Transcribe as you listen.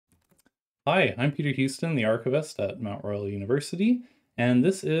Hi, I'm Peter Houston, the archivist at Mount Royal University, and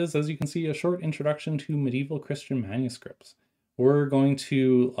this is, as you can see, a short introduction to medieval Christian manuscripts. We're going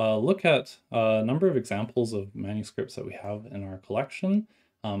to look at a number of examples of manuscripts that we have in our collection,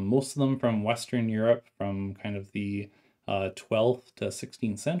 most of them from Western Europe from kind of the 12th to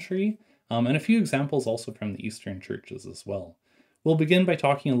 16th century, and a few examples also from the Eastern churches as well. We'll begin by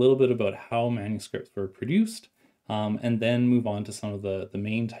talking a little bit about how manuscripts were produced, and then move on to some of the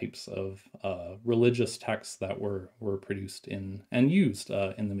main types of religious texts that were produced in and used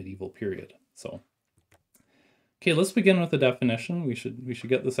in the medieval period. So, okay, let's begin with the definition. We should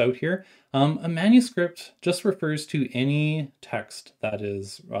get this out here. A manuscript just refers to any text that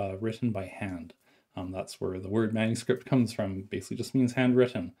is written by hand. That's where the word manuscript comes from. Basically, just means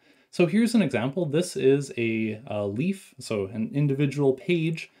handwritten. So here's an example. This is a leaf, so an individual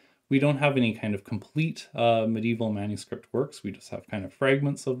page. We don't have any kind of complete medieval manuscript works. We just have kind of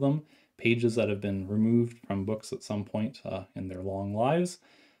fragments of them, pages that have been removed from books at some point in their long lives.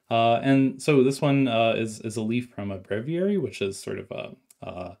 And so this one is a leaf from a breviary, which is sort of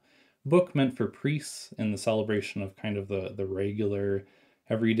a book meant for priests in the celebration of kind of the regular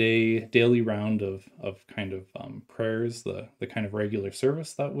everyday daily round of kind of prayers, the kind of regular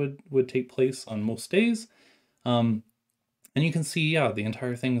service that would take place on most days. And you can see, yeah, the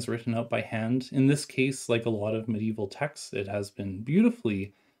entire thing is written out by hand. In this case, like a lot of medieval texts, it has been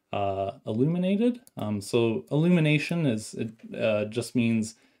beautifully illuminated. So illumination just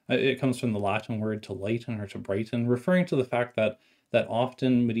means it comes from the Latin word to lighten or to brighten, referring to the fact that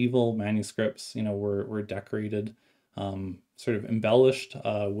often medieval manuscripts, were decorated, sort of embellished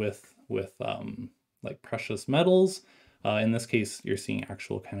with like precious metals. In this case, you're seeing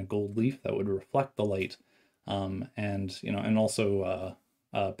actual kind of gold leaf that would reflect the light, and also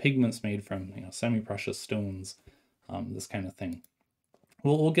pigments made from semi-precious stones, this kind of thing.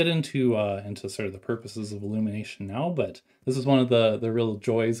 We'll get into sort of the purposes of illumination now, but this is one of the real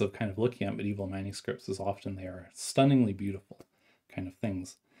joys of kind of looking at medieval manuscripts, is often they are stunningly beautiful kind of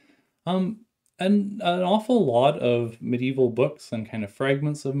things. And an awful lot of medieval books and kind of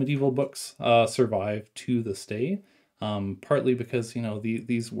fragments of medieval books survive to this day, partly because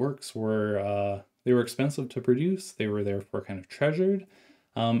these works were they were expensive to produce, they were therefore kind of treasured,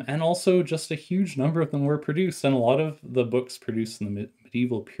 and also just a huge number of them were produced, and a lot of the books produced in the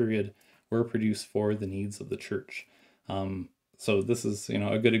medieval period were produced for the needs of the church. So this is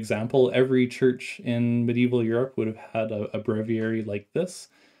a good example. Every church in medieval Europe would have had a breviary like this.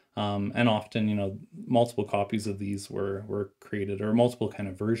 And often, multiple copies of these were created, or multiple kind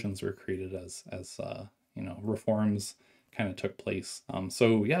of versions were created as reforms kind of took place.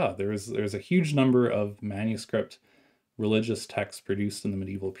 So yeah, there's a huge number of manuscript religious texts produced in the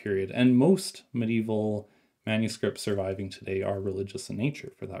medieval period, and most medieval manuscripts surviving today are religious in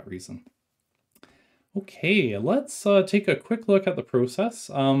nature for that reason. Okay, let's take a quick look at the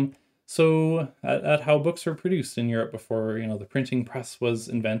process. So at how books were produced in Europe before the printing press was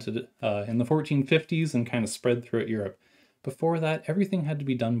invented in the 1450s and kind of spread throughout Europe. Before that, everything had to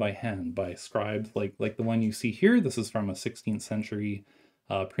be done by hand by scribes like the one you see here. This is from a 16th century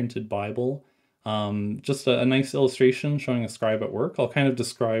printed Bible. Just a nice illustration showing a scribe at work. I'll kind of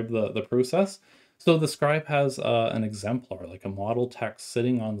describe the process. So the scribe has an exemplar, like a model text,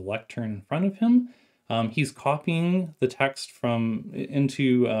 sitting on the lectern in front of him. He's copying the text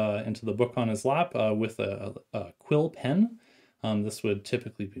into the book on his lap with a quill pen. This would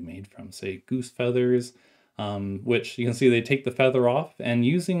typically be made from, say, goose feathers, which you can see they take the feather off, and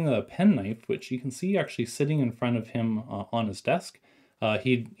using the penknife, which you can see actually sitting in front of him on his desk,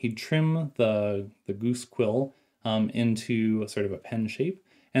 he'd trim the goose quill into sort of a pen shape.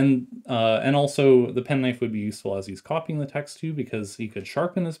 And also the penknife would be useful as he's copying the text too, because he could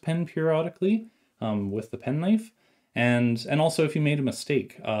sharpen his pen periodically with the penknife. And also if he made a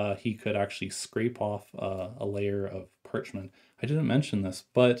mistake, he could actually scrape off a layer of parchment. I didn't mention this,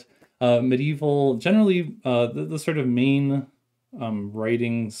 but medieval, generally the sort of main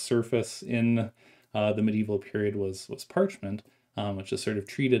writing surface in the medieval period was parchment, which is sort of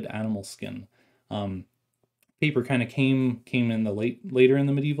treated animal skin. Paper kind of came in the later in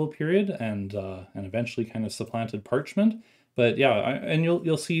the medieval period, and eventually kind of supplanted parchment. But yeah, and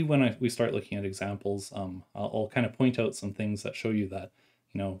you'll see when we start looking at examples, I'll kind of point out some things that show you that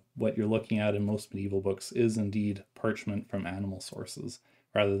what you're looking at in most medieval books is indeed parchment from animal sources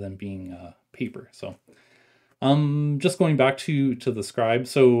rather than being paper. So just going back to the scribe.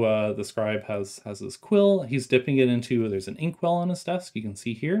 So the scribe has his quill. He's dipping it into, there's an inkwell on his desk, you can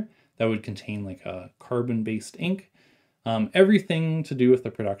see here, that would contain like a carbon-based ink. Everything to do with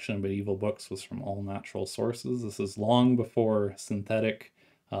the production of medieval books was from all natural sources. This is long before synthetic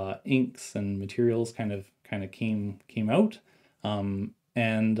inks and materials kind of came out.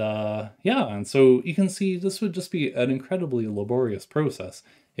 Yeah, and so you can see this would just be an incredibly laborious process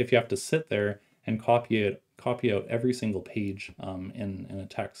if you have to sit there and copy out every single page in a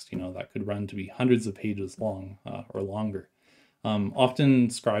text, that could run to be hundreds of pages long or longer. Often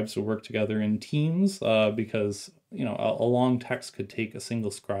scribes will work together in teams because a long text could take a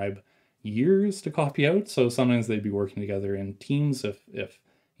single scribe years to copy out. So sometimes they'd be working together in teams if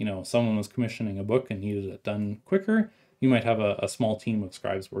someone was commissioning a book and needed it done quicker. You might have a small team of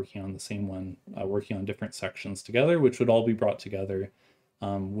scribes working on the same one, working on different sections together, which would all be brought together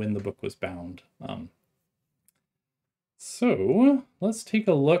when the book was bound. So let's take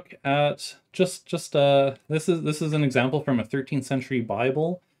a look at this is an example from a 13th century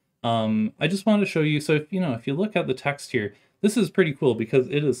Bible. I just wanted to show you. So if you look at the text here, this is pretty cool because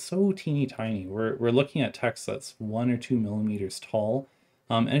it is so teeny tiny. We're looking at text that's 1 or 2 millimeters tall,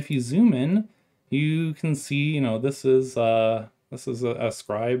 and if you zoom in, you can see this is a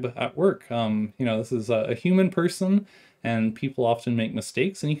scribe at work. This is a human person, and people often make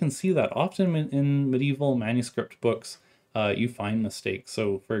mistakes, and you can see that often in medieval manuscript books. You find mistakes.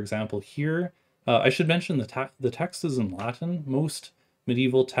 So, for example, here, I should mention the text is in Latin. Most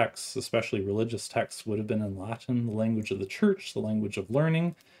medieval texts, especially religious texts, would have been in Latin, the language of the church, the language of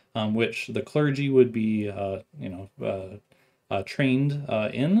learning, which the clergy would be, trained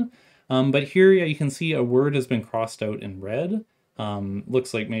in. But here, yeah, you can see a word has been crossed out in red.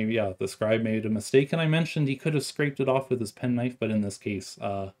 Looks like maybe, the scribe made a mistake, and I mentioned he could have scraped it off with his penknife, but in this case,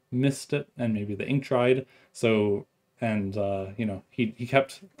 missed it, and maybe the ink dried. So, and he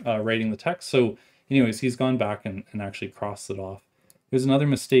kept writing the text. So anyways, he's gone back and actually crossed it off. There's another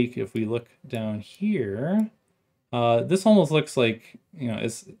mistake if we look down here. This almost looks like,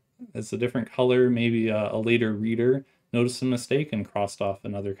 it's a different color. Maybe a later reader noticed a mistake and crossed off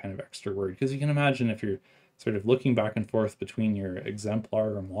another kind of extra word. Because you can imagine if you're sort of looking back and forth between your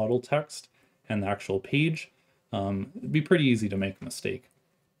exemplar or model text and the actual page, it'd be pretty easy to make a mistake.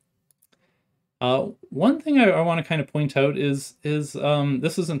 One thing I want to kind of point out is this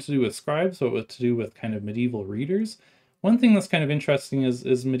isn't to do with scribes, but to do with kind of medieval readers. One thing that's kind of interesting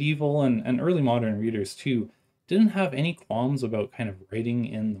is medieval and early modern readers too didn't have any qualms about kind of writing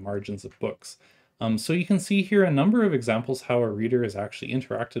in the margins of books. So you can see here a number of examples how a reader has actually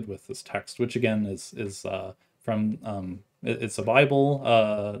interacted with this text, which again is from it's a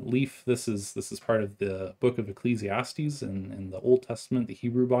Bible leaf. This is part of the book of Ecclesiastes in the Old Testament, the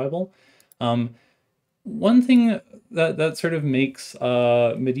Hebrew Bible. One thing that sort of makes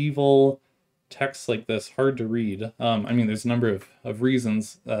medieval texts like this hard to read, I mean, there's a number of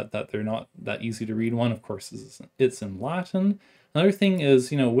reasons that they're not that easy to read. One, of course, is it's in Latin. Another thing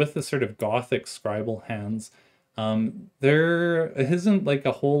is, with the sort of Gothic scribal hands, there isn't like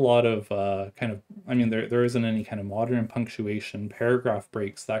a whole lot of there isn't any kind of modern punctuation, paragraph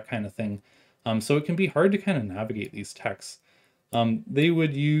breaks, that kind of thing. So it can be hard to kind of navigate these texts. They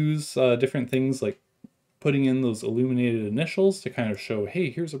would use different things like putting in those illuminated initials to kind of show, hey,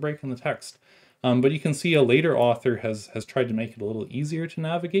 here's a break in the text. But you can see a later author has tried to make it a little easier to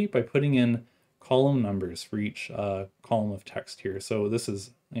navigate by putting in column numbers for each column of text here. So this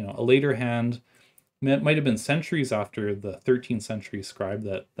is, a later hand. It might have been centuries after the 13th century scribe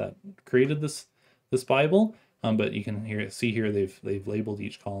that created this Bible. But you can see here they've labeled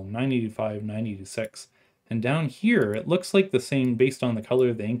each column 985, 986. And down here, it looks like the same, based on the color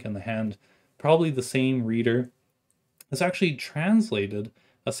of the ink and the hand, probably the same reader has actually translated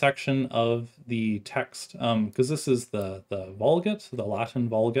a section of the text, because this is the Vulgate, the Latin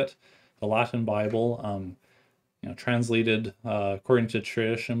Vulgate, the Latin Bible, translated according to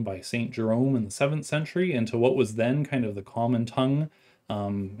tradition by Saint Jerome in the 7th century into what was then kind of the common tongue,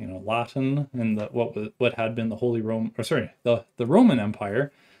 Latin, and what had been the the Roman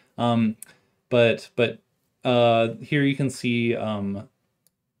Empire. But here you can see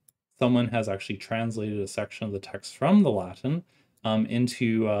someone has actually translated a section of the text from the Latin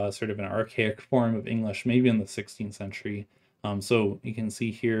into sort of an archaic form of English, maybe in the 16th century. So you can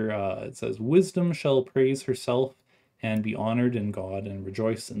see here it says, "Wisdom shall praise herself and be honored in God and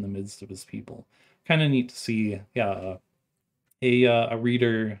rejoice in the midst of his people." Kind of neat to see, a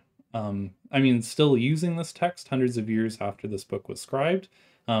reader, still using this text hundreds of years after this book was scribed,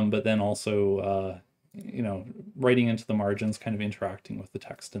 but then also writing into the margins, kind of interacting with the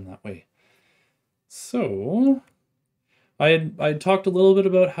text in that way. So I talked a little bit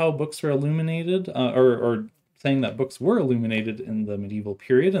about how books are illuminated, or saying that books were illuminated in the medieval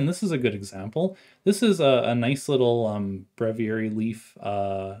period, and this is a good example. This is a nice little breviary leaf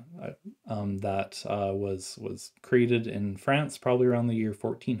that was created in France probably around the year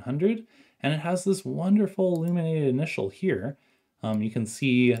 1400, and it has this wonderful illuminated initial here. You can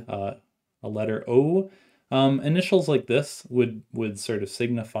see a letter O. Initials like this would sort of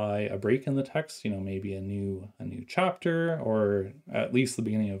signify a break in the text, maybe a new chapter, or at least the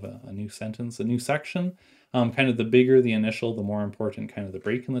beginning of a new sentence, a new section. Kind of the bigger the initial, the more important kind of the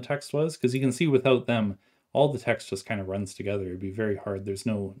break in the text was, because you can see without them, all the text just kind of runs together. It'd be very hard. There's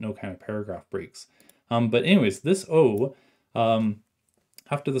no kind of paragraph breaks. But anyways, this O,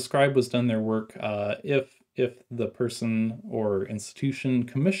 after the scribe was done their work, if the person or institution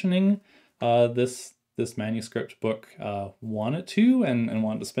commissioning this manuscript book wanted to and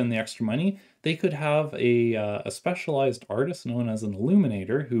wanted to spend the extra money, they could have a specialized artist known as an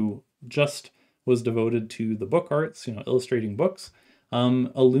illuminator who just was devoted to the book arts, illustrating books,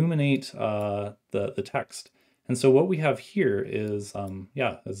 illuminate the text. And so what we have here is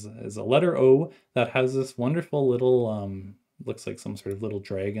is a letter O that has this wonderful little looks like some sort of little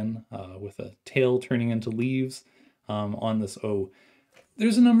dragon with a tail turning into leaves on this O.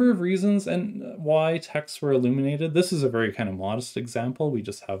 There's a number of reasons and why texts were illuminated. This is a very kind of modest example. We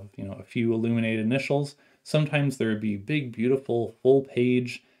just have, a few illuminated initials. Sometimes there would be big, beautiful,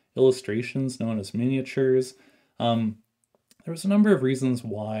 full-page illustrations known as miniatures. There was a number of reasons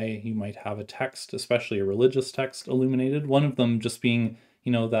why you might have a text, especially a religious text, illuminated. One of them just being,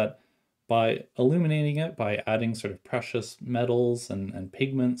 that by illuminating it, by adding sort of precious metals and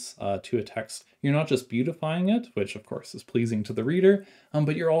pigments to a text, you're not just beautifying it, which of course is pleasing to the reader,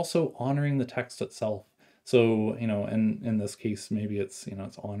 but you're also honoring the text itself. So, in this case, maybe it's,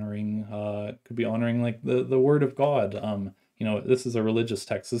 it's honoring, could be honoring like the word of God. This is a religious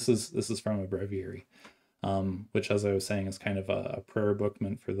text. This is from a breviary, which, as I was saying, is kind of a prayer book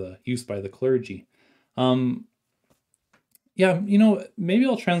meant for the use by the clergy. Yeah, maybe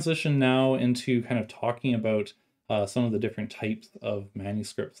I'll transition now into kind of talking about some of the different types of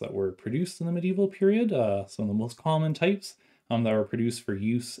manuscripts that were produced in the medieval period, some of the most common types that were produced for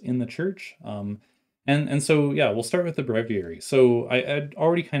use in the church. And so, yeah, we'll start with the breviary. So I'd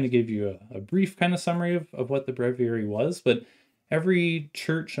already kind of gave you a brief kind of summary of what the breviary was, but every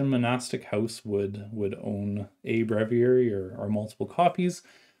church and monastic house would own a breviary or multiple copies.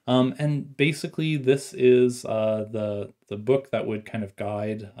 And basically this is the book that would kind of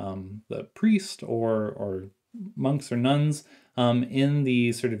guide the priest or monks or nuns in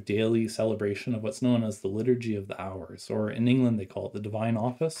the sort of daily celebration of what's known as the Liturgy of the Hours, or in England they call it the Divine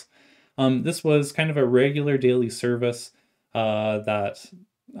Office. This was kind of a regular daily service that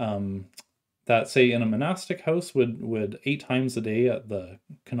say in a monastic house would 8 times a day at the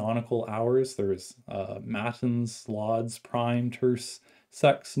canonical hours. There was matins, lauds, prime, terce,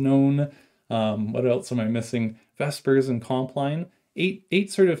 sex, none. What else am I missing? Vespers and compline.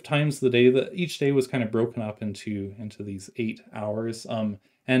 Eight sort of times the day. That each day was kind of broken up into these 8 hours.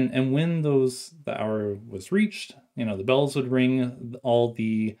 And when the hour was reached, the bells would ring. All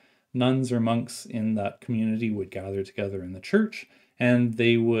the nuns or monks in that community would gather together in the church, and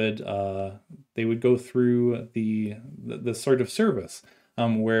they would go through the sort of service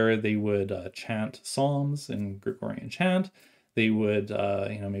where they would chant psalms in Gregorian chant. They would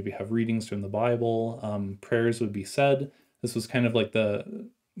maybe have readings from the Bible. Prayers would be said. This was kind of like the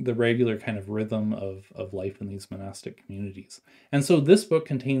regular kind of rhythm of life in these monastic communities. And so this book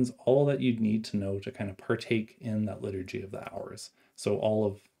contains all that you'd need to know to kind of partake in that Liturgy of the Hours. So all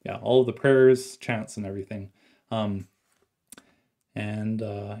of the prayers, chants, and everything.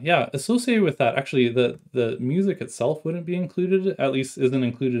 Associated with that, actually, the music itself wouldn't be included, at least isn't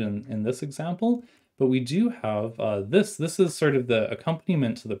included in this example, but we do have this. This is sort of the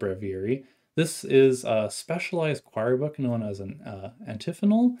accompaniment to the breviary. This is a specialized choir book known as an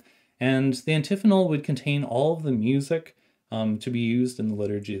antiphonal, and the antiphonal would contain all of the music to be used in the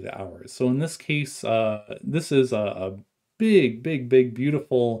Liturgy of the Hours. So in this case, this is a big,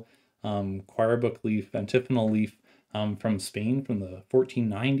 beautiful choir book leaf, antiphonal leaf, from Spain from the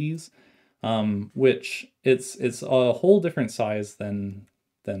 1490s, which it's a whole different size than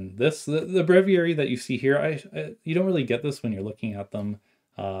this. The breviary that you see here, you don't really get this when you're looking at them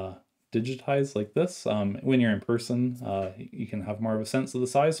digitized like this. When you're in person, you can have more of a sense of the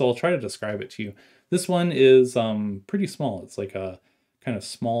size, so I'll try to describe it to you. This one is pretty small. It's like a kind of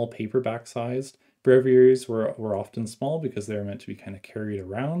small paperback sized. Breviaries were often small because they're meant to be kind of carried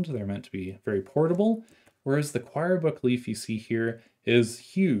around. They're meant to be very portable. Whereas the choir book leaf you see here is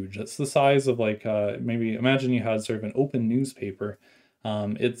huge. It's the size of like, maybe imagine you had sort of an open newspaper.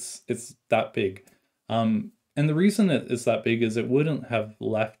 It's that big. And the reason it is that big is it wouldn't have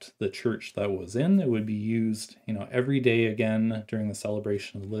left the church that it was in. It would be used, every day again during the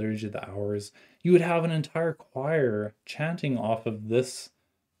celebration of the liturgy of the hours. You would have an entire choir chanting off of this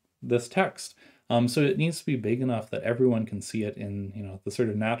text. So it needs to be big enough that everyone can see it in, the sort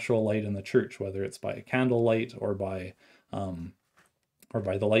of natural light in the church, whether it's by a candle light or by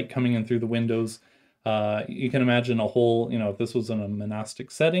the light coming in through the windows. You can imagine a whole, if this was in a monastic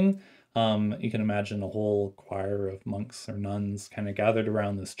setting, you can imagine a whole choir of monks or nuns kind of gathered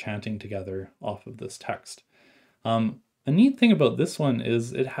around this chanting together off of this text. A neat thing about this one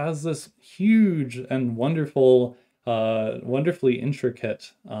is it has this huge and wonderful, wonderfully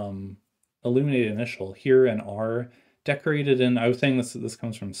intricate illuminated initial here, an R, decorated in, I was saying this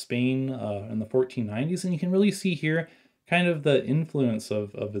comes from Spain in the 1490s, and you can really see here kind of the influence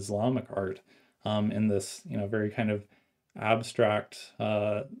of Islamic art in this, very kind of abstract,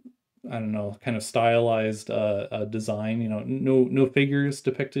 I don't know, kind of stylized design. No figures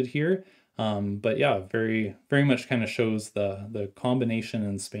depicted here, but yeah, very very much kind of shows the combination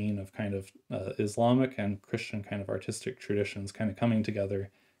in Spain of kind of Islamic and Christian kind of artistic traditions kind of coming together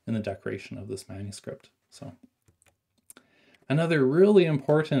in the decoration of this manuscript. So another really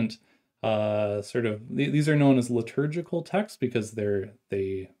important sort of, these are known as liturgical texts because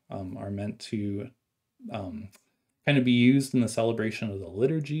they are meant to kind of be used in the celebration of the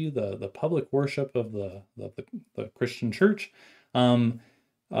liturgy, the public worship of the Christian church.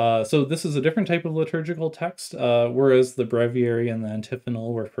 So this is a different type of liturgical text, whereas the breviary and the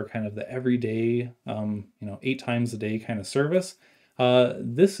antiphonal were for kind of the everyday, 8 times a day kind of service.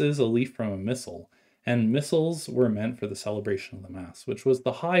 This is a leaf from a missal, and missals were meant for the celebration of the Mass, which was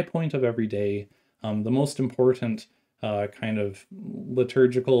the high point of every day, the most important kind of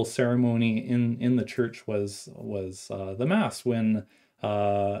liturgical ceremony in the church was the Mass. When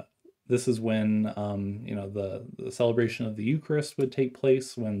this is when the celebration of the Eucharist would take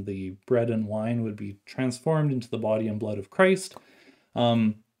place, when the bread and wine would be transformed into the body and blood of Christ.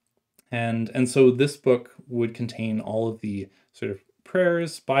 And so this book would contain all of the sort of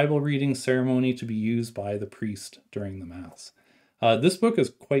prayers, Bible reading, ceremony to be used by the priest during the Mass. This book is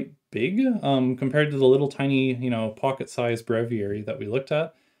quite big compared to the little tiny, pocket-sized breviary that we looked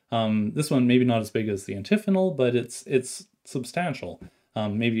at. This one maybe not as big as the antiphonal, but it's substantial.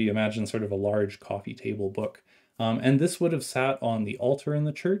 Maybe imagine sort of a large coffee table book. And this would have sat on the altar in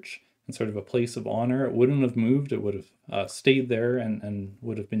the church in sort of a place of honor. It wouldn't have moved. It would have stayed there and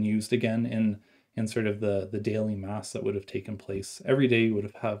would have been used again in sort of the daily Mass that would have taken place. Every day you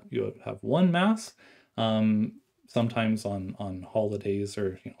would have one Mass. Sometimes on holidays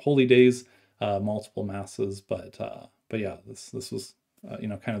or holy days, multiple masses, but yeah, this was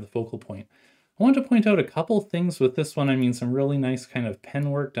kind of the focal point. I want to point out a couple things with this one. I mean, some really nice kind of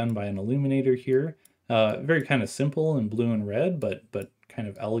pen work done by an illuminator here. Very kind of simple in blue and red, but kind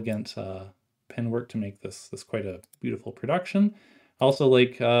of elegant pen work to make this quite a beautiful production. Also,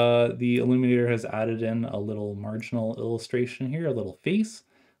 like the illuminator has added in a little marginal illustration here, a little face,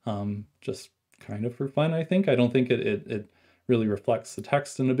 just kind of for fun, I think. I don't think it really reflects the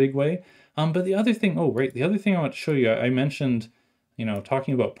text in a big way. But the other thing, the other thing I want to show you, I mentioned,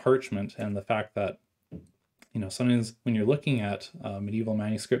 talking about parchment and the fact that, sometimes when you're looking at medieval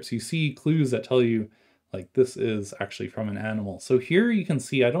manuscripts, you see clues that tell you, like, this is actually from an animal. So here you can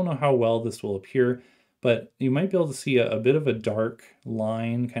see, I don't know how well this will appear, but you might be able to see a bit of a dark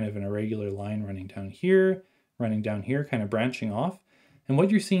line, kind of an irregular line running down here, kind of branching off. And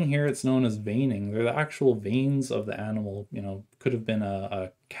what you're seeing here, it's known as veining. They're the actual veins of the animal. Could have been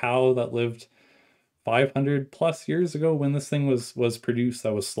a cow that lived 500 plus years ago when this thing was produced,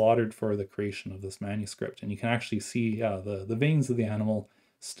 that was slaughtered for the creation of this manuscript. And you can actually see, the veins of the animal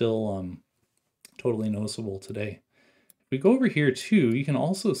still totally noticeable today. If we go over here too, you can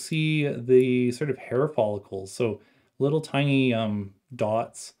also see the sort of hair follicles. So little tiny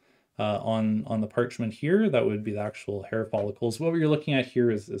dots on the parchment here, that would be the actual hair follicles. What you're looking at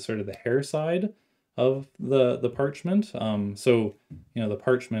here is sort of the hair side of the parchment. So, the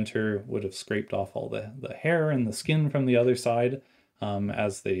parchmenter would have scraped off all the hair and the skin from the other side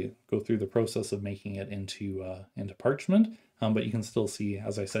as they go through the process of making it into parchment. But you can still see,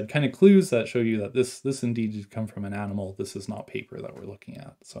 as I said, kind of clues that show you that this indeed did come from an animal. This is not paper that we're looking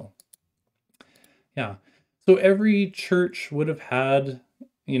at. So, yeah. So every church would have had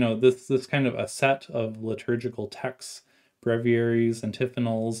this kind of a set of liturgical texts, breviaries,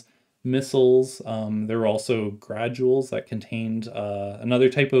 antiphonals, missals. There were also graduals that contained another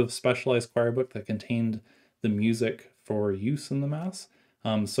type of specialized choir book that contained the music for use in the Mass.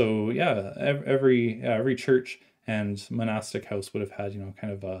 So yeah, every church and monastic house would have had,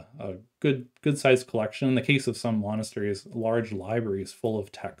 kind of a good sized collection. In the case of some monasteries, large libraries full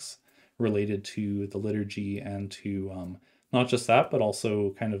of texts related to the liturgy and to not just that, but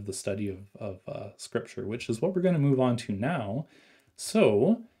also kind of the study of scripture, which is what we're going to move on to now.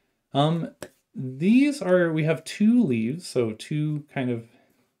 So we have 2 leaves, so 2 kind of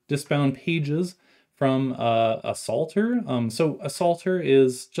disbound pages from a Psalter. So a Psalter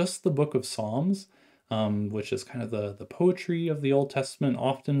is just the book of Psalms, which is kind of the poetry of the Old Testament.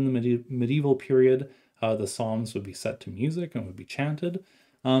 Often in the medieval period, the Psalms would be set to music and would be chanted.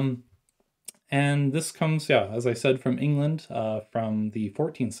 And this comes, as I said, from England, from the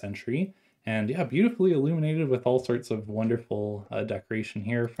 14th century. And beautifully illuminated with all sorts of wonderful decoration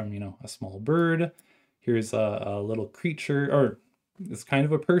here from, a small bird. Here's a little creature, or it's kind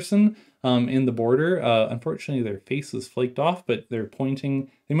of a person in the border. Unfortunately, their face is flaked off, but they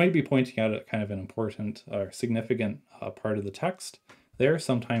might be pointing out at kind of an important or significant part of the text there.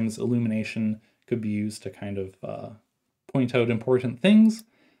 Sometimes illumination could be used to kind of point out important things.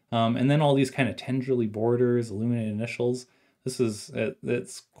 And then all these kind of tendrily borders, illuminated initials.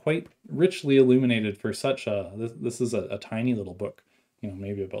 It's quite richly illuminated for such this is a tiny little book,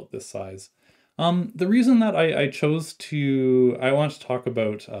 maybe about this size. The reason that I want to talk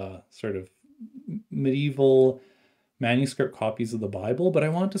about sort of medieval manuscript copies of the Bible, but I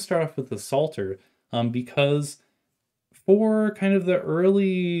want to start off with the Psalter because for kind of the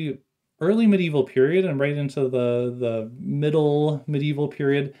early medieval period and right into the middle medieval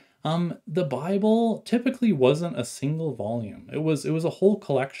period, the Bible typically wasn't a single volume. It was a whole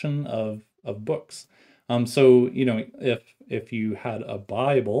collection of books. So if you had a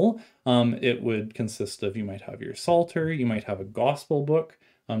Bible, it would consist of, you might have your Psalter, you might have a gospel book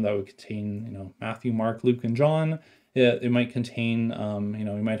that would contain Matthew, Mark, Luke, and John. It might contain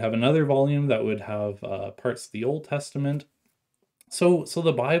you might have another volume that would have parts of the Old Testament. So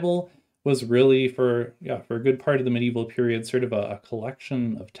the Bible was really for a good part of the medieval period sort of a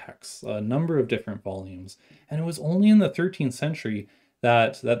collection of texts, a number of different volumes. And it was only in the 13th century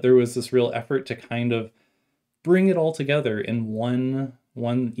that there was this real effort to kind of bring it all together in one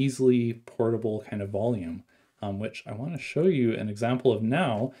easily portable kind of volume, which I want to show you an example of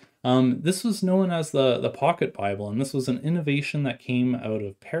now. This was known as the Pocket Bible, and this was an innovation that came out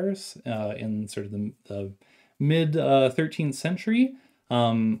of Paris in sort of the mid 13th century,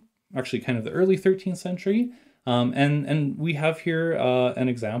 actually kind of the early 13th century. And we have here an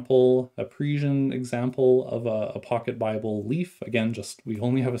example, a Parisian example of a Pocket Bible leaf. Again, we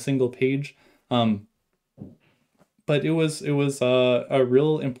only have a single page. But it was a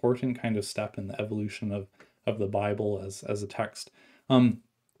real important kind of step in the evolution of the Bible as a text.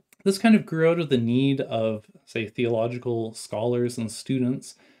 This kind of grew out of the need of, say, theological scholars and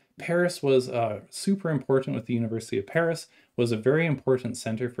students. Paris was super important with the University of Paris, was a very important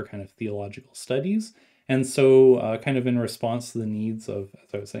center for kind of theological studies. And so kind of in response to the needs of,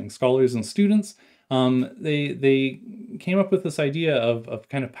 as I was saying, scholars and students, they came up with this idea of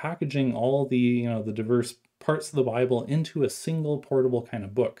kind of packaging all the diverse parts of the Bible into a single portable kind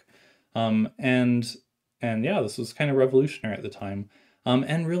of book. This was kind of revolutionary at the time.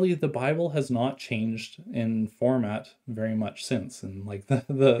 And really the Bible has not changed in format very much since. And like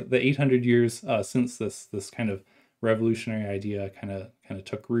the 800 years since this kind of revolutionary idea kind of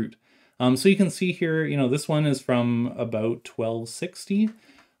took root. So you can see here, this one is from about 1260.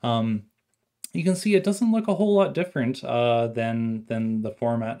 You can see it doesn't look a whole lot different than the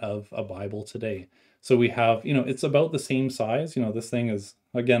format of a Bible today. So we have, it's about the same size. This thing is,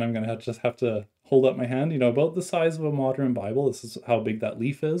 again, I'm going to just have to hold up my hand, about the size of a modern Bible. This is how big that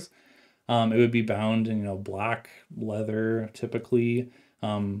leaf is. It would be bound in, black leather, typically,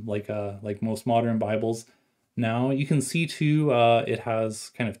 like most modern Bibles. Now you can see too, it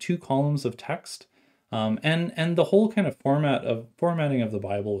has kind of 2 columns of text. And the whole kind of formatting of the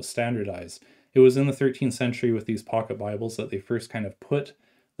Bible was standardized. It was in the 13th century with these pocket Bibles that they first kind of put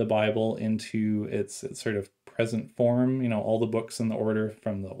the Bible into its sort of present form, all the books in the order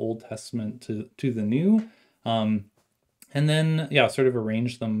from the Old Testament to the New. And then, sort of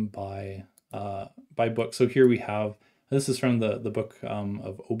arrange them by book. So here we have, this is from the book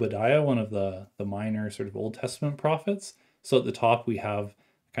of Obadiah, one of the minor sort of Old Testament prophets. So at the top we have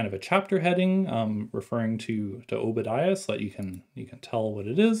kind of a chapter heading referring to Obadiah so that you can tell what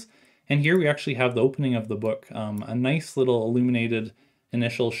it is. And here we actually have the opening of the book, a nice little illuminated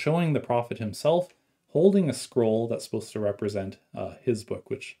initial showing the prophet himself holding a scroll that's supposed to represent his book,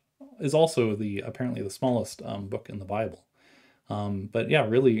 which is also apparently the smallest book in the Bible. But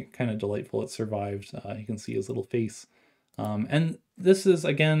really kind of delightful. It survived. You can see his little face. And this is,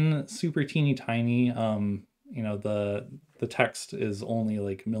 again, super teeny tiny. you know, the text is only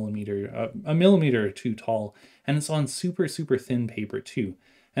like a millimeter or two tall, and it's on super, super thin paper too.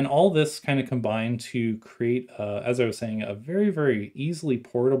 And all this kind of combined to create, as I was saying, a very, very easily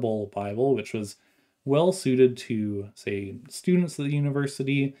portable Bible, which was well suited to, say, students at the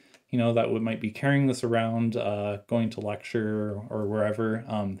university, you know, that might be carrying this around, going to lecture or wherever.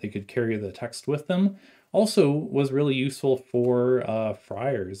 They could carry the text with them. Also was really useful for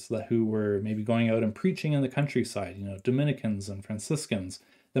friars who were maybe going out and preaching in the countryside, you know, Dominicans and Franciscans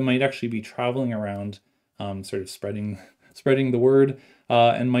that might actually be traveling around, sort of spreading the word,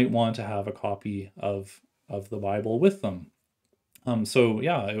 and might want to have a copy of the Bible with them. So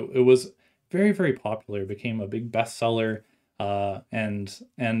yeah, it was very, very popular, became a big bestseller, and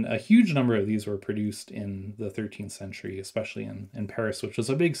a huge number of these were produced in the 13th century, especially in Paris, which was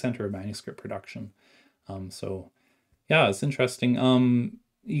a big center of manuscript production. So yeah, it's interesting.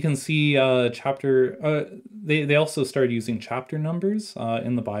 You can see they also started using chapter numbers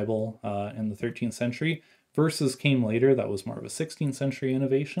in the Bible in the 13th century. Verses came later. That was more of a 16th century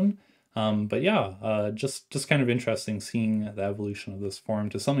innovation. But yeah, just kind of interesting seeing the evolution of this form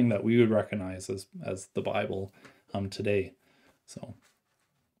to something that we would recognize as the Bible today. So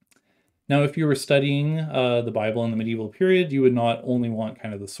now, if you were studying the Bible in the medieval period, you would not only want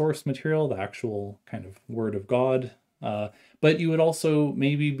kind of the source material, the actual kind of Word of God, but you would also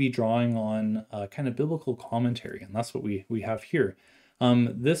maybe be drawing on kind of biblical commentary, and that's what we have here.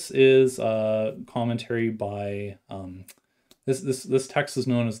 This is a commentary by this text is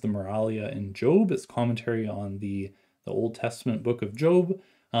known as the Moralia in Job. It's commentary on the Old Testament book of Job.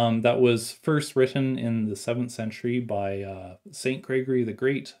 That was first written in the 7th century by Saint Gregory the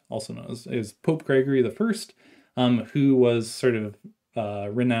Great, also known as Pope Gregory the First, who was sort of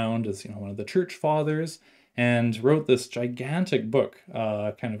renowned as, you know, one of the church fathers, and wrote this gigantic book,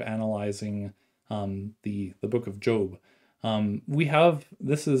 kind of analyzing the book of Job.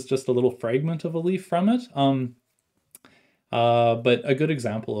 This is just a little fragment of a leaf from it. But a good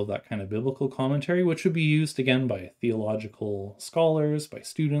example of that kind of biblical commentary, which would be used again by theological scholars, by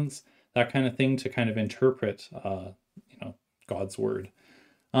students, that kind of thing, to kind of interpret, you know, God's word.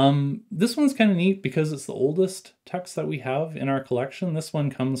 This one's kind of neat because it's the oldest text that we have in our collection. This one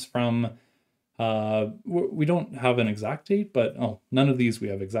comes from, we don't have an exact date, but none of these we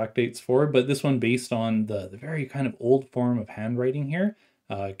have exact dates for, but this one based on the very kind of old form of handwriting here,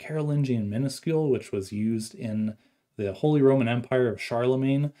 Carolingian minuscule, which was used in the Holy Roman Empire of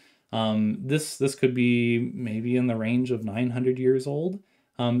Charlemagne. This could be maybe in the range of 900 years old.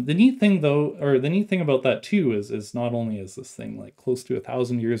 The neat thing about that too is not only is this thing like close to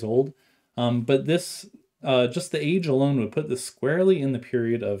 1,000 years old, but this just the age alone would put this squarely in the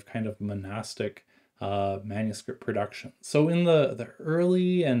period of kind of monastic manuscript production. So in the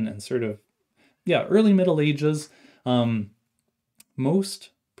early and sort of, yeah, early Middle Ages, most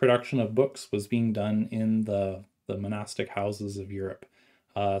production of books was being done in the monastic houses of Europe.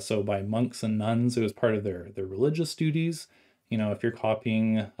 So by monks and nuns, it was part of their religious duties. You know, if you're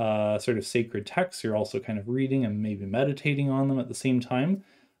copying sort of sacred texts, you're also kind of reading and maybe meditating on them at the same time.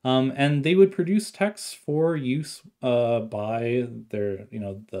 And they would produce texts for use by their, you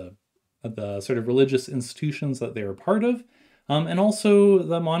know, the sort of religious institutions that they were part of. And also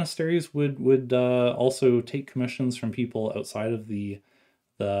the monasteries would also take commissions from people outside of the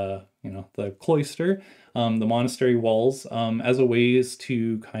cloister, the monastery walls, as a ways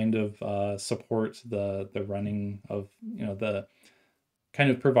to kind of support the running of, you know, the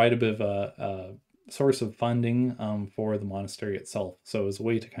kind of provide a bit of a source of funding for the monastery itself. So as a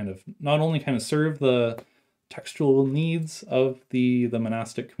way to kind of not only kind of serve the textual needs of the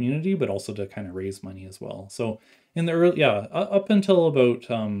monastic community, but also to kind of raise money as well. So in the early, up until about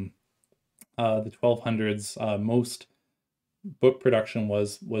the 1200s, most book production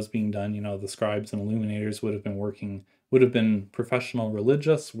was being done. You know, the scribes and illuminators would have been professional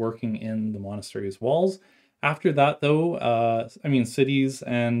religious working in the monastery's walls. After that, though, I mean, cities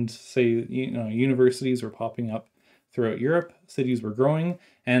and, say, you know, universities were popping up throughout Europe. Cities were growing,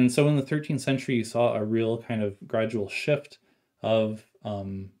 and so in the 13th century, you saw a real kind of gradual shift of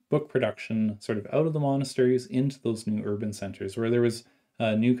book production sort of out of the monasteries into those new urban centers, where there was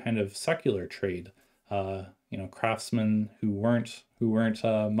a new kind of secular trade. You know, craftsmen who weren't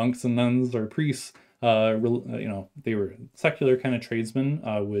monks and nuns or priests, you know, they were secular kind of tradesmen,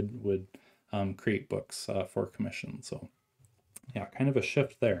 would create books for commission. So yeah, kind of a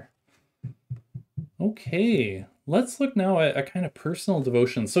shift there. Okay, let's look now at a kind of personal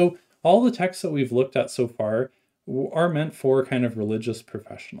devotion. So all the texts that we've looked at so far are meant for kind of religious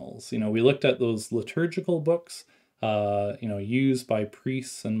professionals. You know, we looked at those liturgical books, used by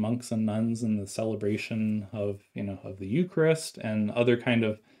priests and monks and nuns in the celebration of, of the Eucharist and other kind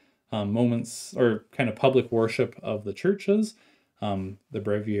of moments or kind of public worship of the churches, the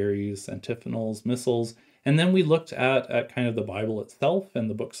breviaries, antiphonals, missals. And then we looked at kind of the Bible itself and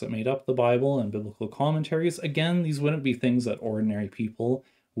the books that made up the Bible and biblical commentaries. Again, these wouldn't be things that ordinary people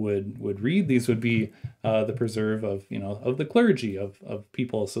would read. These would be the preserve of, of the clergy, of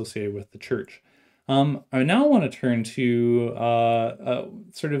people associated with the church. I now want to turn to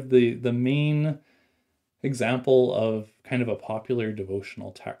sort of the main example of kind of a popular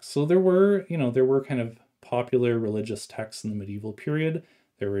devotional text. So there were kind of popular religious texts in the medieval period.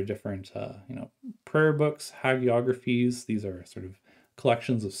 There were different, prayer books, hagiographies. These are sort of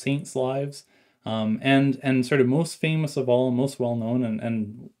collections of saints' lives. And sort of most famous of all, most well-known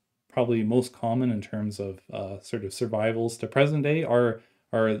and probably most common in terms of sort of survivals to present day are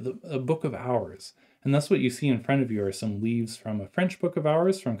a Book of Hours. And that's what you see in front of you are some leaves from a French Book of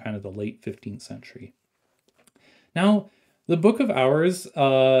Hours from kind of the late 15th century. Now, the Book of Hours,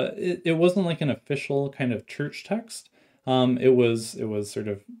 it wasn't like an official kind of church text. It was sort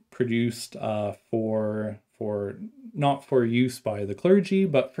of produced for not for use by the clergy,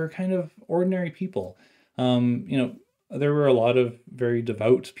 but for kind of ordinary people. There were a lot of very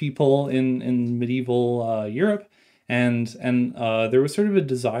devout people in medieval Europe, and there was sort of a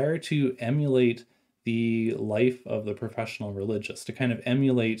desire to emulate the life of the professional religious, to kind of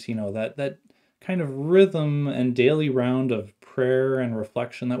emulate, that kind of rhythm and daily round of prayer and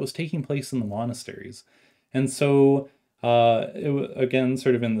reflection that was taking place in the monasteries. And so it was, again,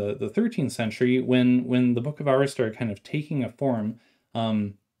 sort of in the 13th century, when the Book of Hours started kind of taking a form,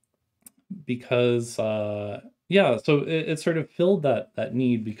 because so it sort of filled that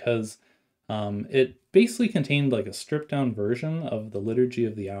need because it basically contained like a stripped down version of the Liturgy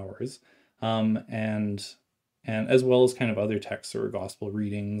of the Hours, and as well as kind of other texts or gospel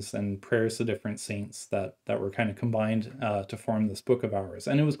readings and prayers to different saints that were kind of combined to form this Book of Hours.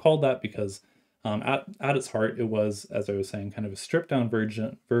 And it was called that because at its heart, it was, as I was saying, kind of a stripped down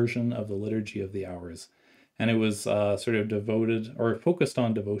version of the Liturgy of the Hours. And it was sort of devoted or focused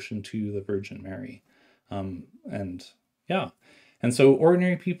on devotion to the Virgin Mary. And so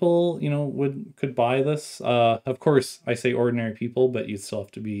ordinary people, could buy this. Of course, I say ordinary people, but you'd still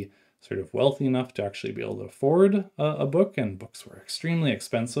have to be sort of wealthy enough to actually be able to afford a book, and books were extremely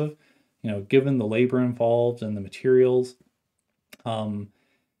expensive, given the labor involved and the materials. I've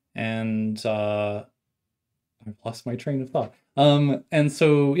lost my train of thought.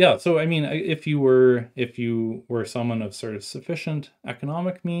 So I mean, if you were someone of sort of sufficient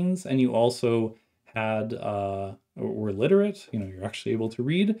economic means, and you also had were literate, you're actually able to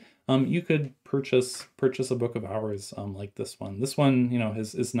read, you could purchase a Book of Hours like this one. This one,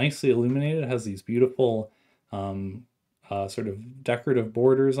 is nicely illuminated. It has these beautiful sort of decorative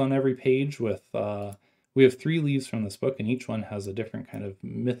borders on every page with we have 3 leaves from this book, and each one has a different kind of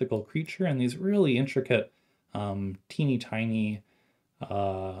mythical creature and these really intricate teeny tiny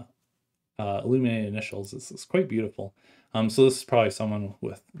illuminated initials. It's quite beautiful. So this is probably someone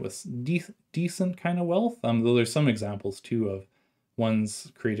with decent kind of wealth, though there's some examples too of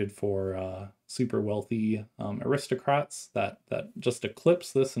ones created for super wealthy aristocrats that just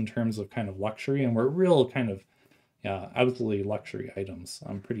eclipse this in terms of kind of luxury, and were real kind of absolutely luxury items,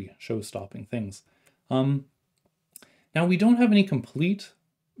 pretty show-stopping things. Now we don't have any complete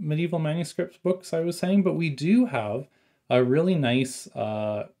medieval manuscripts books, I was saying, but we do have a really nice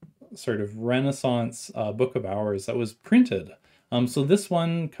sort of Renaissance Book of Hours that was printed. So this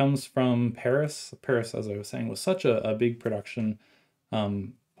one comes from Paris. Paris, as I was saying, was such a big production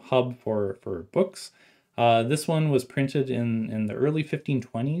hub for books. This one was printed in the early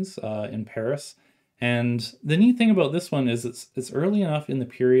 1520s in Paris. And the neat thing about this one is it's early enough in the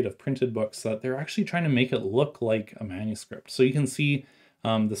period of printed books that they're actually trying to make it look like a manuscript. So you can see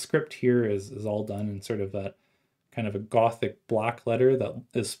the script here is all done in sort of that kind of a Gothic black letter that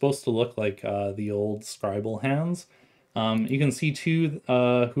is supposed to look like the old scribal hands. You can see too,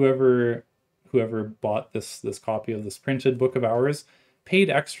 whoever bought this copy of this printed Book of Hours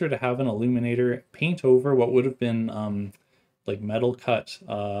paid extra to have an illuminator paint over what would have been like metal cut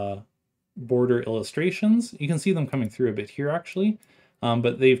border illustrations. You can see them coming through a bit here actually,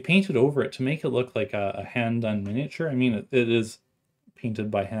 but they've painted over it to make it look like a hand-done miniature. I mean, it is painted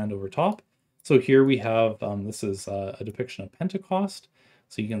by hand over top. So here we have, this is a depiction of Pentecost.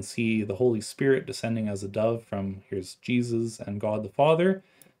 So you can see the Holy Spirit descending as a dove from, here's Jesus and God the Father,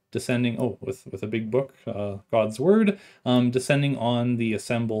 descending, with a big book, God's Word, descending on the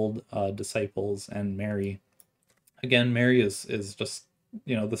assembled disciples and Mary. Again, Mary is just,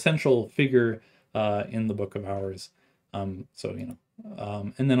 the central figure in the Book of Hours. And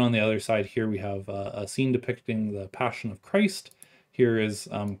then on the other side here we have a scene depicting the Passion of Christ. Here is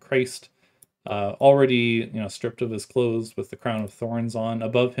Christ already stripped of his clothes with the crown of thorns on.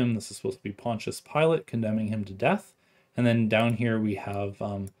 Above him, this is supposed to be Pontius Pilate condemning him to death. And then down here we have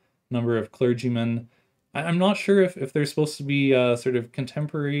a number of clergymen. I'm not sure if they're supposed to be sort of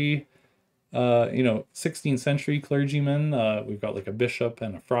contemporary 16th century clergymen. We've got like a bishop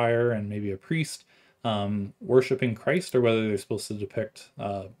and a friar and maybe a priest worshiping Christ, or whether they're supposed to depict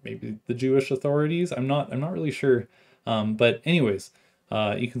maybe the Jewish authorities. I'm not really sure. But anyways,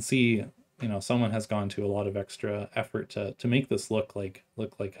 you can see someone has gone to a lot of extra effort to make this look like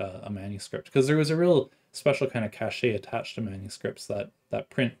a manuscript, because there was a real special kind of cachet attached to manuscripts that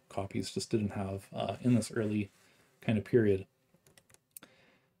print copies just didn't have in this early kind of period.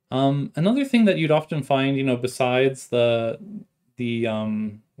 Another thing that you'd often find, besides that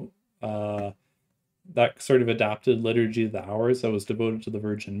sort of adapted liturgy of the hours that was devoted to the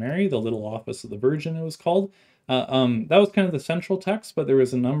Virgin Mary, the Little Office of the Virgin, it was called. That was kind of the central text, but there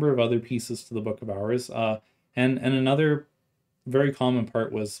was a number of other pieces to the Book of Hours. And another very common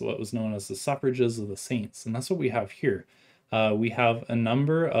part was what was known as the suffrages of the saints. And that's what we have here. We have a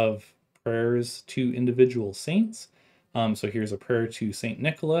number of prayers to individual saints. So here's a prayer to St.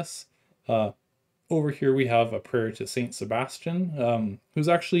 Nicholas. Over here we have a prayer to St. Sebastian, who's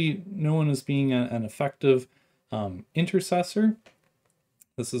actually known as being an effective intercessor.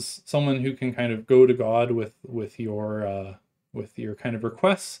 This is someone who can kind of go to God with your kind of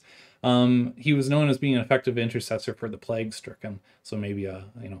requests. He was known as being an effective intercessor for the plague-stricken, so maybe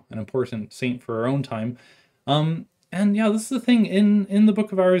an important saint for our own time. And yeah, this is the thing, in the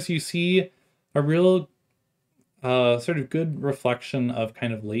Book of Hours you see a real sort of good reflection of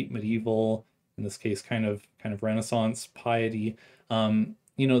kind of late medieval, in this case kind of Renaissance piety.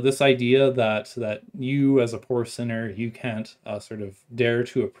 This idea that you as a poor sinner, you can't sort of dare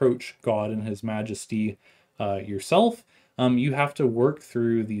to approach God in his majesty yourself. You have to work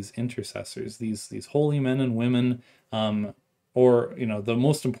through these intercessors, these holy men and women, or the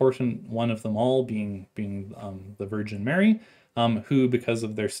most important one of them all being the Virgin Mary, who, because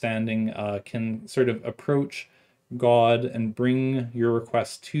of their standing, can sort of approach God and bring your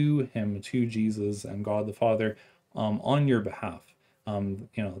request to him, to Jesus and God the Father, on your behalf.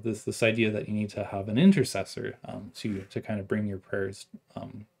 This idea that you need to have an intercessor to kind of bring your prayers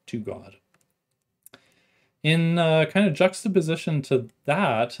to God. In kind of juxtaposition to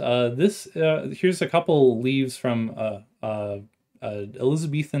that, here's a couple leaves from a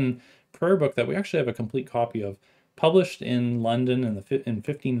Elizabethan prayer book that we actually have a complete copy of, published in London in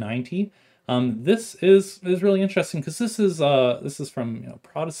 1590. This is really interesting because this is from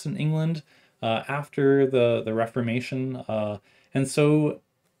Protestant England after the Reformation, and so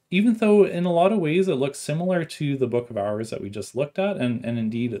even though in a lot of ways it looks similar to the Book of Hours that we just looked at, and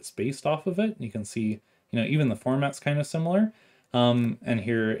indeed it's based off of it, you can see even the format's kind of similar, and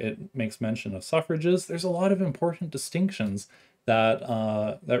here it makes mention of suffrages. There's a lot of important distinctions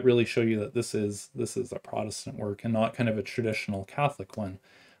that really show you that this is a Protestant work and not kind of a traditional Catholic one.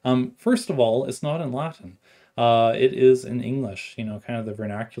 First of all, it's not in Latin. It is in English, kind of the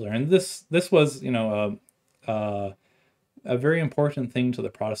vernacular. And this was, a very important thing to the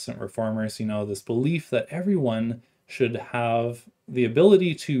Protestant reformers, this belief that everyone should have the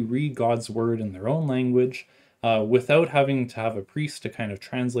ability to read God's word in their own language without having to have a priest to kind of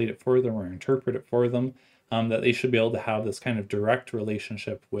translate it for them or interpret it for them, that they should be able to have this kind of direct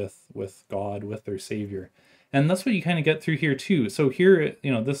relationship with God, with their Savior. And that's what you kind of get through here too. So here,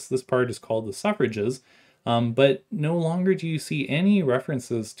 this part is called the suffrages, but no longer do you see any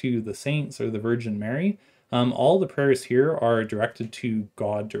references to the saints or the Virgin Mary. All the prayers here are directed to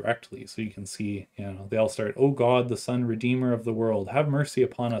God directly. So you can see, they all start, "O God, the Son, Redeemer of the world, have mercy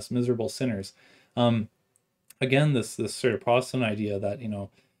upon us, miserable sinners." Again, this sort of Protestant idea that, no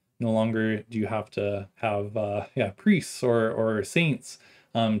longer do you have to have priests or saints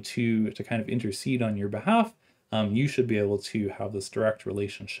to kind of intercede on your behalf. You should be able to have this direct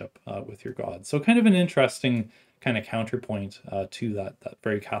relationship with your God. So kind of an interesting kind of counterpoint to that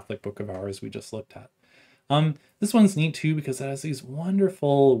very Catholic Book of Hours we just looked at. This one's neat too because it has these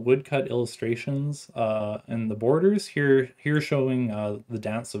wonderful woodcut illustrations in the borders. Here showing the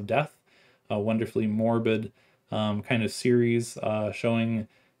Dance of Death, a wonderfully morbid kind of series showing,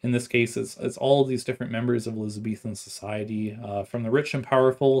 in this case, it's all of these different members of Elizabethan society, from the rich and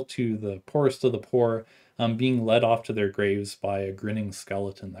powerful to the poorest of the poor, being led off to their graves by a grinning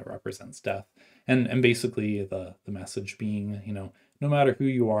skeleton that represents death. And basically the message being, no matter who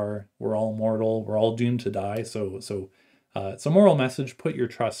you are, we're all mortal, we're all doomed to die. So it's a moral message. Put your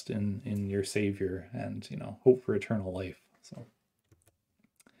trust in your Savior and, hope for eternal life. So.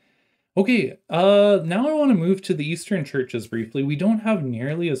 Okay, now I want to move to the Eastern churches briefly. We don't have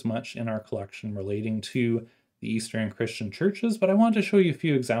nearly as much in our collection relating to the Eastern Christian churches, but I want to show you a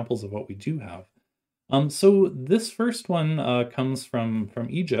few examples of what we do have. So this first one comes from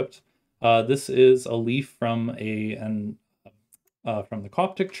Egypt. This is a leaf from from the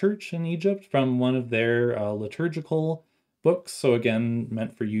Coptic Church in Egypt, from one of their liturgical books. So again,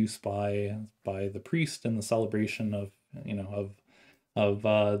 meant for use by the priest in the celebration of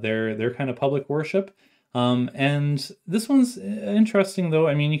their kind of public worship. And this one's interesting, though.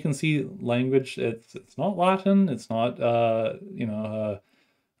 I mean, you can see language. It's not Latin. It's not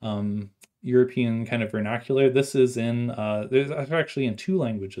European kind of vernacular. This is there's actually in two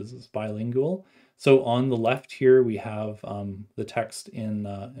languages. It's bilingual. So on the left here we have the text in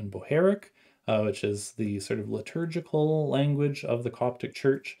Bohairic, which is the sort of liturgical language of the Coptic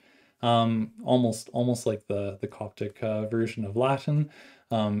Church. Almost like the Coptic version of Latin,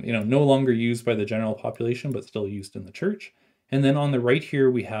 no longer used by the general population, but still used in the church. And then on the right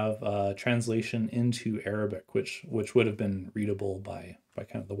here, we have translation into Arabic, which would have been readable by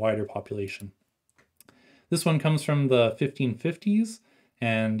kind of the wider population. This one comes from the 1550s,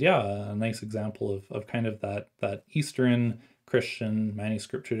 and yeah, a nice example of kind of that Eastern Christian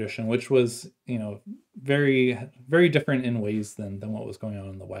manuscript tradition, which was, very, very different in ways than what was going on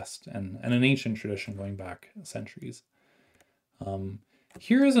in the West, and an ancient tradition going back centuries.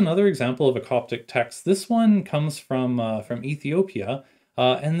 Here is another example of a Coptic text. This one comes from Ethiopia,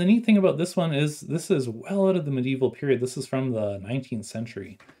 and the neat thing about this one is this is well out of the medieval period. This is from the 19th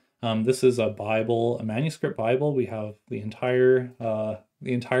century. This is a Bible, a manuscript Bible. We have the entirety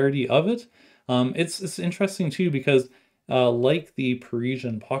of it. It's interesting too because like the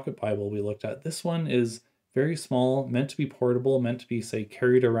Parisian Pocket Bible we looked at, this one is very small, meant to be portable, meant to be, say,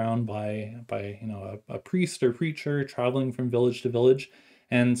 carried around by a priest or preacher traveling from village to village.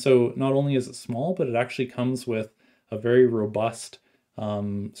 And so not only is it small, but it actually comes with a very robust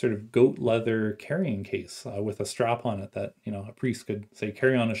sort of goat leather carrying case with a strap on it that, a priest could, say,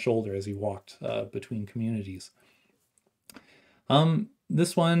 carry on his shoulder as he walked between communities.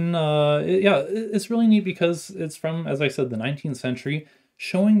 This one, it's really neat because it's from, as I said, the 19th century,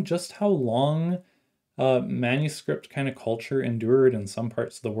 showing just how long manuscript kind of culture endured in some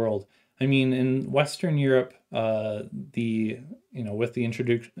parts of the world. I mean, in Western Europe, with the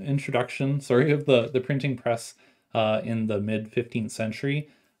introduction, of the printing press in the mid 15th century,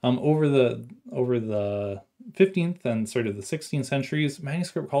 over the 15th and sort of the 16th centuries,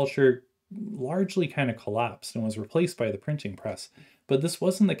 manuscript culture largely kind of collapsed and was replaced by the printing press. But this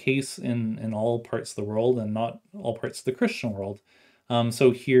wasn't the case in all parts of the world, and not all parts of the Christian world.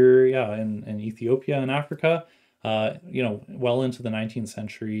 So here, in Ethiopia and Africa, well into the 19th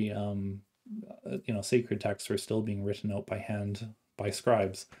century, sacred texts were still being written out by hand by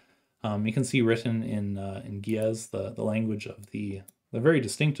scribes. You can see written in Ge'ez, the language of the very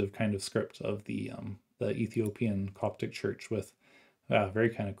distinctive kind of script of the Ethiopian Coptic Church, with very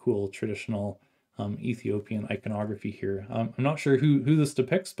kind of cool traditional Ethiopian iconography here. I'm not sure who this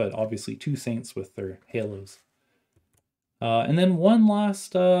depicts, but obviously two saints with their halos. And then one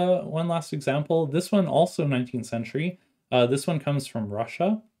last example. This one also 19th century. This one comes from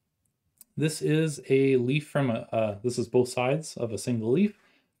Russia. This is a leaf from this is both sides of a single leaf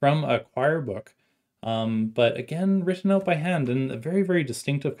from a choir book, but again written out by hand, and a very, very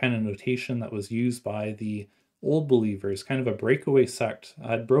distinctive kind of notation that was used by the Old Believers, kind of a breakaway sect,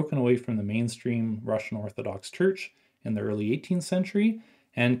 had broken away from the mainstream Russian Orthodox Church in the early 18th century,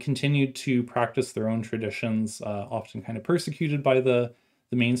 and continued to practice their own traditions, often kind of persecuted by the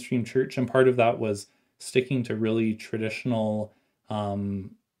mainstream church. And part of that was sticking to really traditional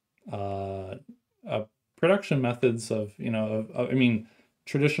production methods of,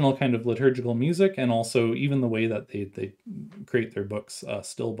 traditional kind of liturgical music, and also even the way that they create their books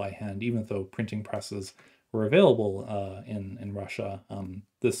still by hand, even though printing presses were available in Russia.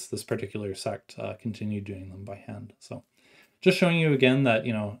 This particular sect continued doing them by hand. So just showing you again that,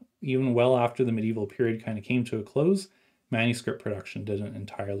 even well after the medieval period kind of came to a close, manuscript production didn't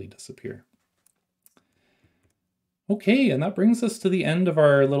entirely disappear. Okay, and that brings us to the end of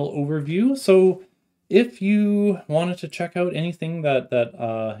our little overview. So if you wanted to check out anything that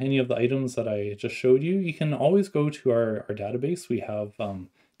any of the items that I just showed you, you can always go to our database. We have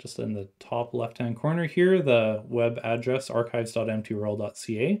just in the top left-hand corner here, the web address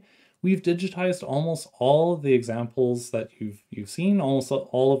archives.emptyworld.ca. We've digitized almost all of the examples that you've seen. Almost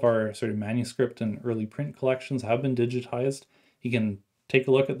all of our sort of manuscript and early print collections have been digitized. You can take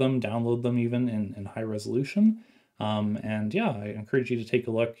a look at them, download them even in high resolution. And yeah, I encourage you to take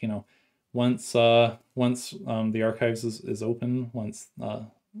a look, once the archives is open, once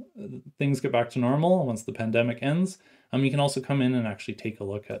things get back to normal, once the pandemic ends, you can also come in and actually take a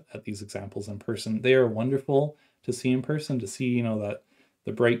look at these examples in person. They are wonderful to see in person, to see, that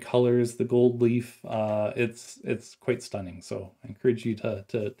the bright colors, the gold leaf, it's quite stunning. So I encourage you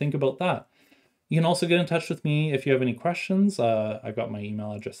to think about that. You can also get in touch with me if you have any questions. I've got my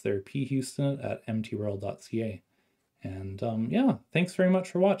email address there, phouston@mtworld.ca. And yeah, thanks very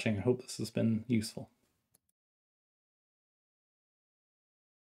much for watching. I hope this has been useful.